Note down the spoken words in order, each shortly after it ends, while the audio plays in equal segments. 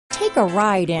Take a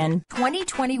ride in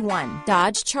 2021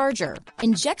 Dodge Charger.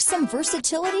 Inject some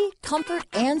versatility, comfort,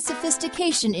 and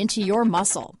sophistication into your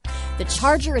muscle. The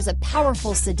Charger is a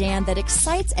powerful sedan that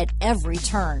excites at every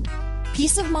turn.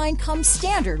 Peace of mind comes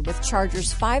standard with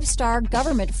Charger's 5-star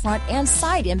government front and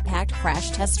side impact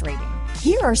crash test rating.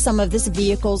 Here are some of this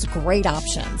vehicle's great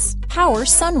options: power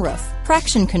sunroof,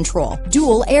 traction control,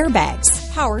 dual airbags,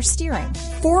 power steering,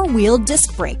 4-wheel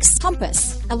disc brakes,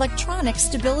 compass, electronic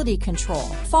stability control,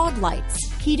 fog lights,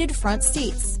 heated front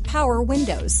seats, power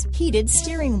windows, heated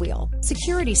steering wheel,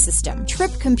 security system,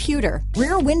 trip computer,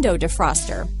 rear window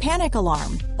defroster, panic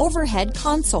alarm, overhead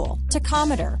console,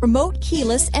 tachometer, remote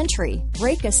keyless entry,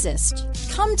 brake assist.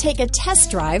 Come take a test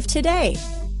drive today.